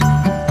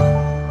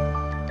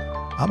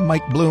I'm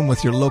Mike Bloom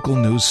with your local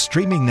news,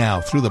 streaming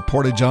now through the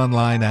Portage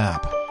Online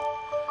app.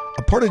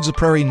 A Portage la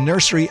Prairie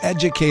nursery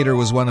educator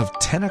was one of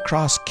 10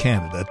 across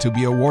Canada to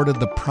be awarded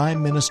the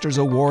Prime Minister's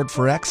Award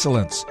for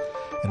Excellence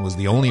and was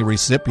the only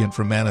recipient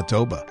from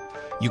Manitoba.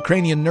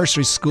 Ukrainian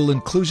nursery school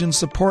inclusion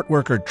support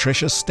worker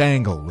Tricia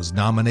Stangl was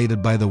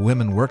nominated by the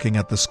women working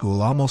at the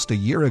school almost a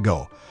year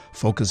ago,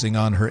 focusing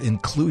on her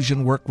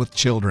inclusion work with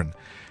children.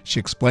 She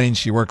explains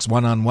she works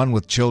one-on-one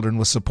with children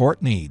with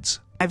support needs.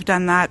 I've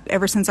done that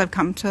ever since I've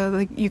come to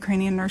the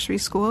Ukrainian nursery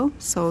school,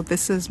 so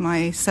this is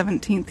my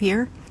 17th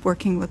year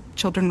working with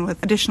children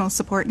with additional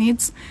support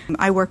needs.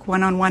 I work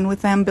one-on-one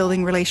with them,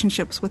 building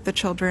relationships with the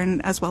children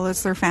as well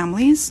as their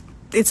families.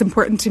 It's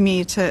important to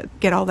me to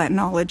get all that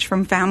knowledge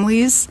from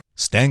families.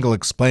 Stangl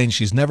explains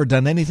she's never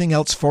done anything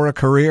else for a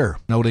career,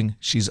 noting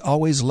she's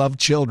always loved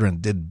children,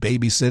 did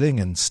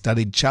babysitting, and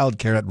studied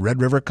childcare at Red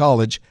River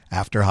College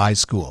after high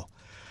school.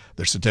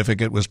 Their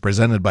certificate was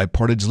presented by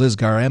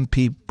Portage-Lisgar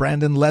MP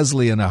Brandon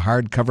Leslie in a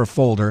hardcover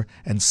folder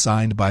and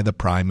signed by the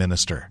Prime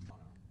Minister.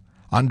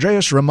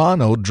 Andreas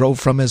Romano drove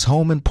from his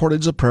home in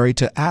Portage la Prairie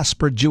to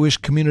Asper Jewish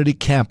Community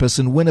Campus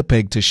in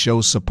Winnipeg to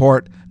show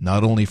support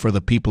not only for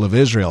the people of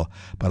Israel,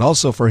 but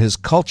also for his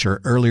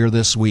culture earlier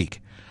this week.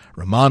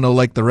 Romano,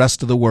 like the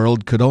rest of the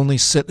world, could only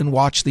sit and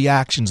watch the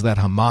actions that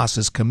Hamas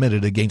has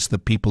committed against the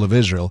people of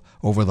Israel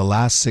over the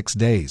last 6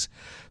 days.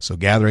 So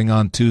gathering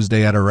on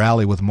Tuesday at a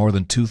rally with more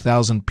than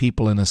 2,000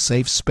 people in a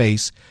safe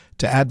space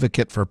to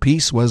advocate for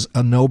peace was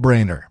a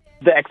no-brainer.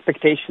 The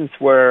expectations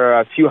were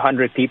a few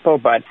hundred people,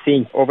 but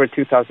seeing over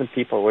 2,000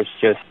 people was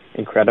just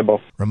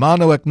incredible.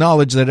 Romano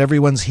acknowledged that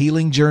everyone's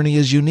healing journey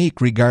is unique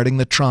regarding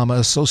the trauma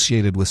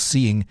associated with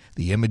seeing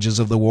the images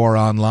of the war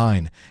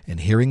online and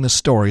hearing the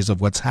stories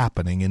of what's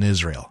happening in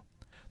Israel.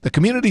 The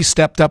community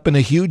stepped up in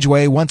a huge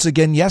way once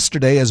again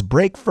yesterday as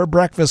Break for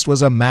Breakfast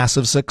was a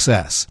massive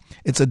success.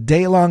 It's a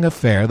day-long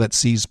affair that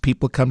sees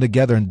people come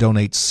together and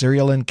donate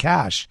cereal and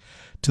cash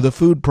to the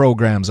food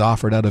programs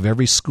offered out of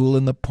every school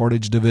in the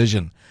Portage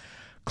Division.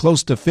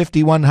 Close to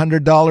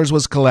 $5,100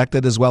 was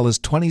collected, as well as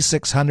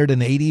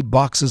 2,680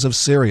 boxes of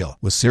cereal,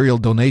 with cereal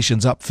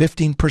donations up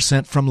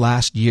 15% from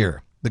last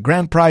year. The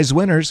grand prize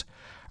winners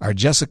are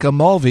Jessica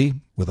Mulvey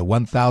with a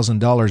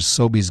 $1,000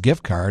 Sobeys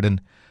gift card and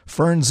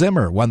Fern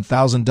Zimmer,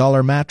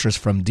 $1,000 mattress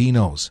from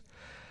Dino's.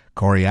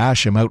 Corey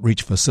Asham,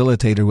 outreach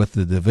facilitator with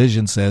the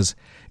division, says,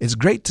 "It's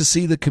great to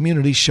see the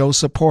community show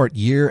support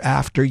year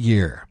after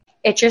year."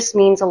 It just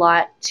means a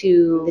lot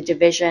to the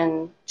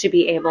division to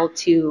be able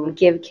to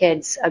give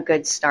kids a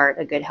good start,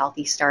 a good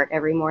healthy start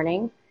every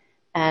morning.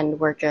 And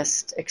we're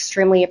just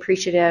extremely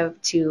appreciative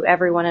to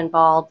everyone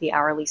involved, the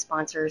hourly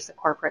sponsors, the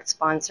corporate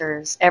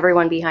sponsors,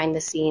 everyone behind the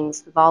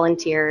scenes, the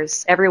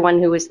volunteers,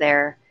 everyone who was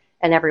there,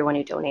 and everyone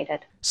who donated.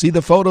 See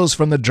the photos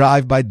from the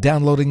drive by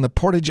downloading the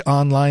Portage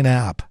Online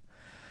app.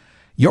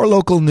 Your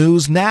local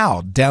news now.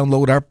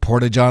 Download our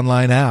Portage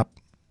Online app.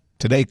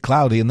 Today,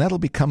 cloudy, and that'll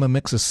become a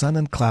mix of sun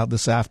and cloud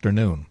this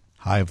afternoon.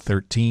 High of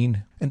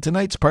 13, and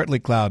tonight's partly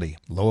cloudy,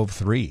 low of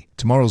 3.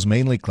 Tomorrow's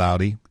mainly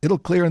cloudy. It'll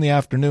clear in the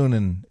afternoon,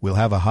 and we'll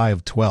have a high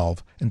of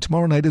 12. And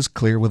tomorrow night is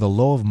clear with a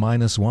low of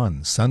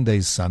 -1.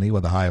 Sunday's sunny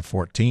with a high of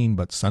 14,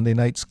 but Sunday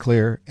night's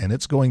clear, and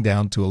it's going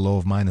down to a low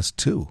of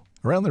 -2.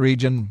 Around the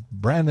region,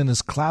 Brandon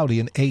is cloudy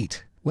and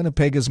 8.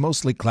 Winnipeg is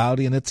mostly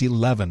cloudy, and it's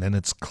 11. And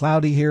it's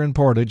cloudy here in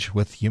Portage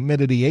with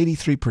humidity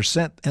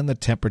 83% and the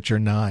temperature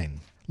 9.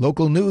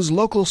 Local news,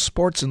 local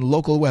sports, and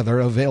local weather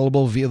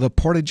available via the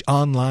Portage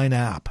Online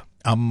app.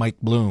 I'm Mike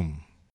Bloom.